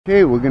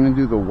Okay, we're gonna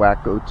do the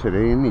waco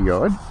today in the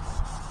yard.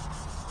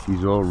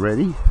 She's all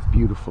ready.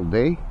 Beautiful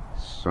day,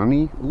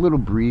 sunny, a little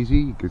breezy.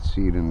 You can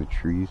see it in the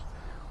trees.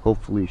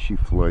 Hopefully she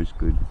flies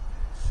good.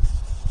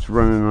 It's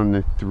running on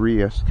the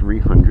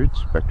 3S300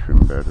 Spectrum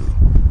battery.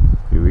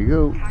 Here we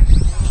go.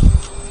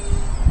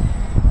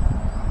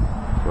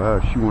 Wow,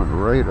 she went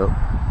right up.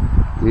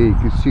 Yeah, you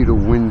can see the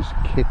wind's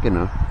kicking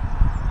her.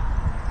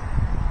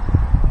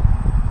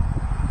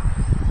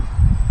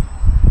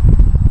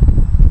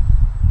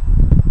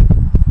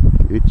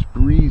 It's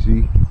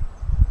breezy.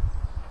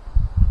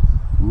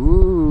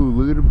 Ooh,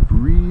 look at the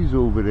breeze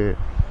over there.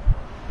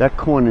 That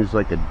corn is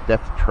like a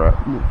death trap.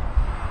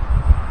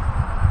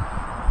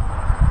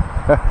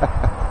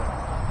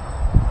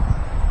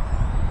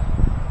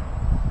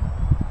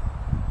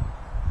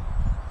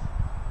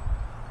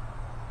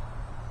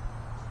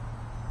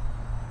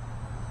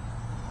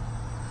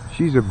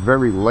 She's a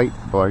very light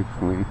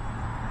biplane.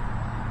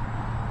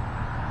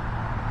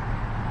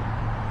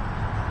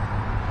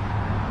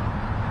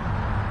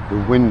 The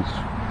wind's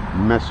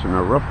messing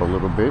her up a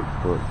little bit,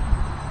 but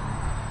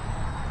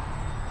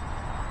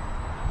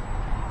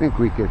I think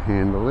we could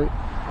handle it,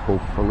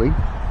 hopefully.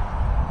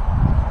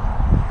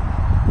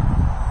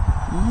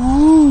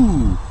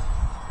 Woo!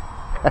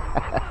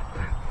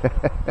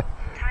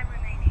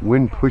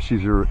 Wind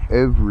pushes her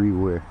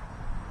everywhere.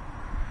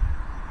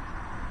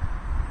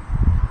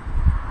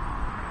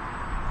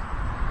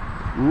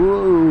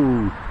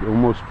 Whoa!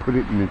 Almost put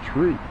it in the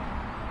tree.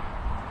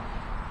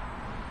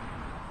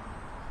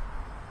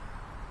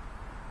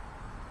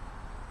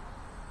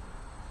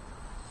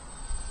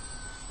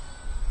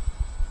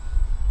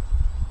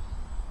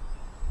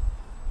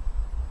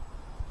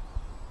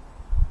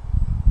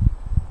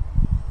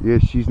 Yeah,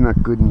 she's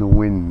not good in the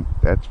wind,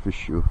 that's for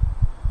sure.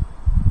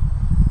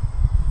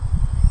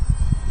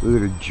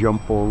 Look at her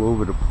jump all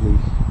over the place.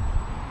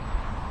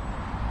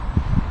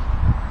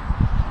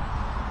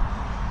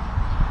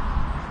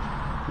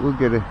 We'll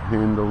get a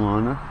handle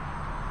on her.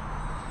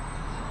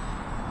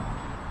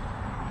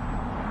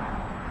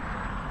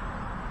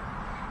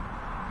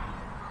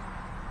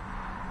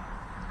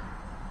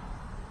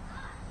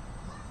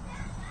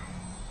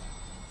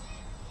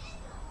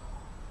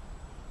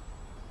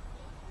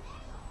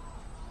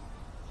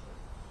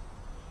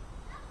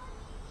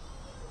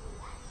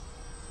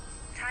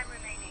 Time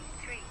remaining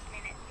 3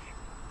 minutes.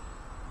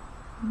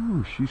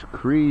 Ooh, she's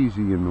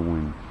crazy in the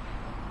wind.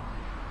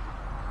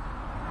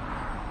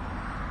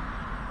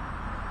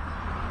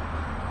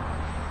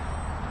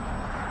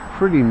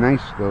 Pretty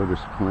nice though, this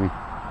plane.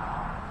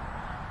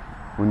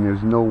 When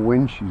there's no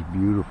wind, she's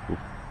beautiful.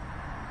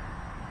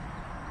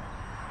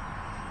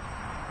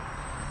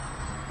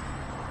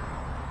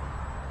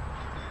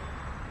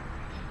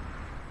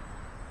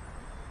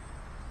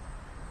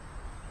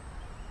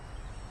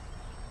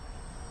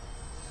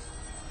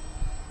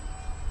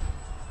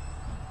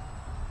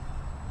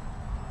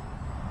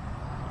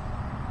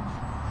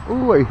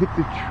 Oh, I hit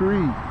the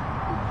tree.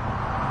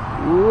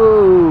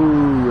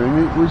 Whoa, and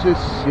it was a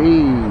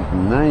save.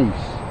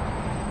 Nice.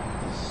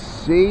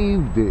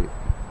 Saved it.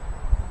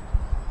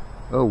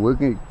 Oh, we're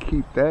going to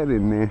keep that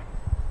in there.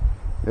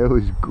 That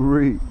was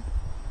great.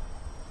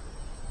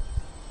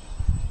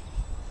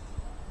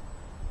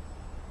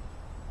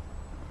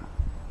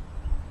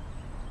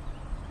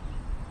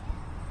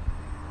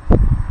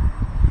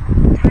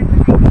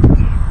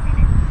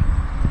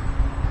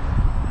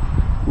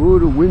 Oh,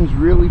 the wind's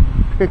really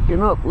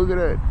picking up. Look at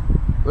that.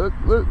 Look,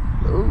 look.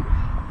 Oh.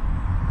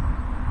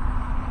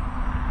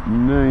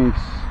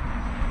 Nice.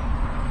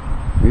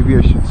 Maybe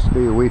I should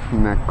stay away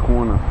from that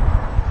corner.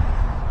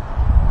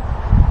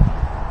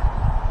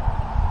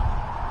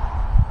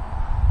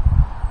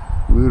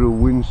 Little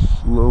wind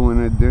slowing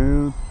it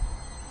down.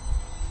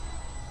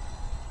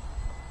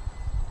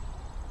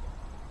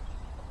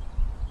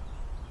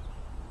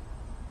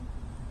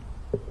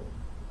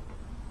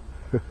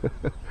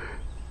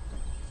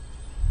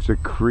 It's a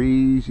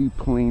crazy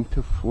plane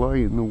to fly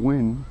in the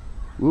wind.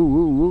 Whoa,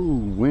 whoa,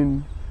 whoa,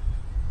 wind.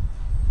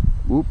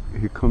 Whoop,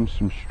 here comes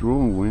some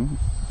strong wind.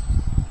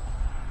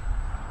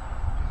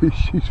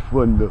 She's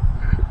fun though.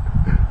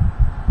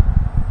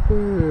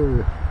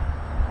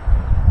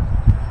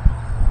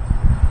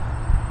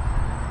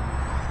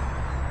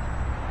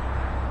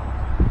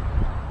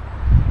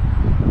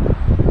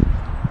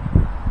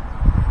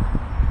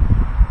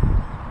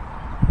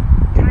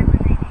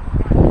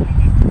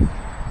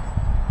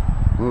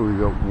 Well, we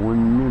got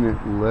 1 minute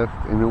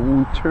left and it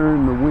won't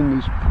turn. The wind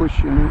is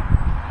pushing it.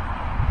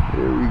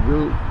 There we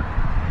go.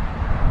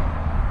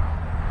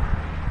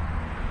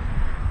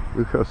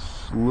 Look how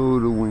slow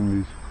the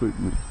wind is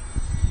putting it.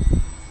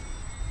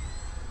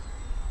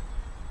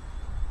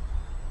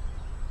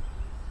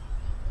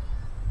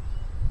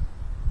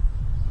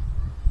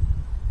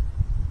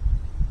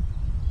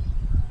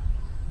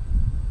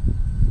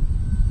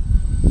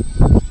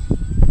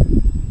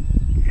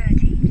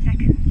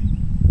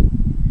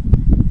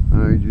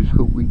 I just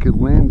hope we could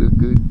land it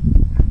good.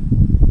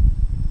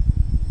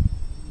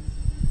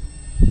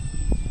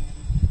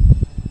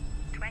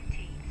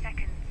 20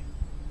 seconds.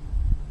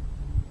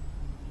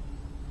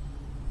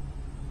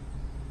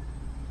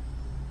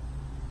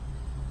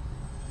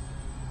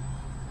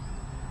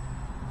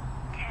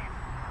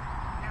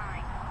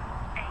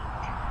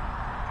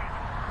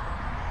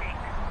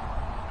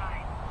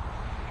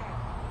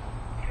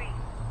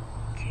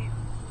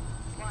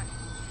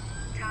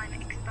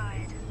 time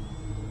expired.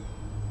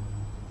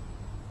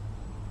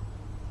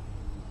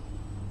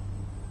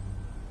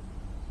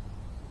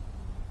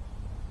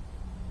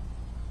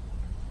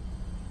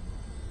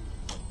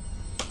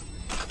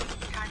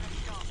 Timer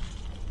stopped.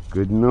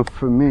 Good enough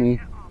for me.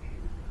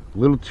 A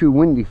little too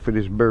windy for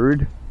this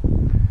bird.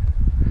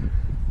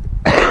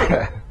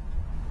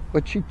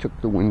 But she took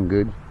the wind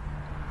good.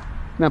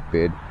 Not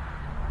bad.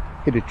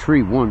 Hit a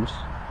tree once,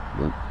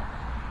 but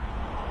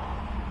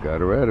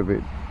got her out of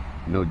it.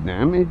 No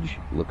damage.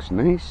 Looks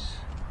nice.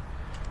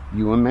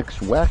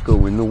 UMX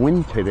Waco in the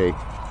wind today.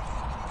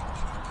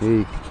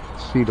 Hey,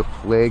 see the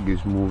flag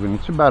is moving.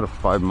 It's about a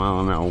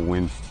 5-mile-an-hour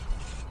wind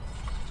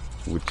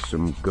with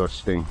some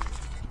gusting.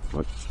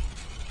 But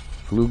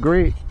flew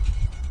great.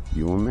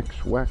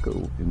 UMX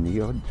Waco in the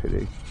yard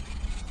today.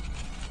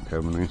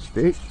 Have a nice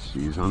day.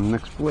 See you on the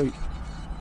next flight.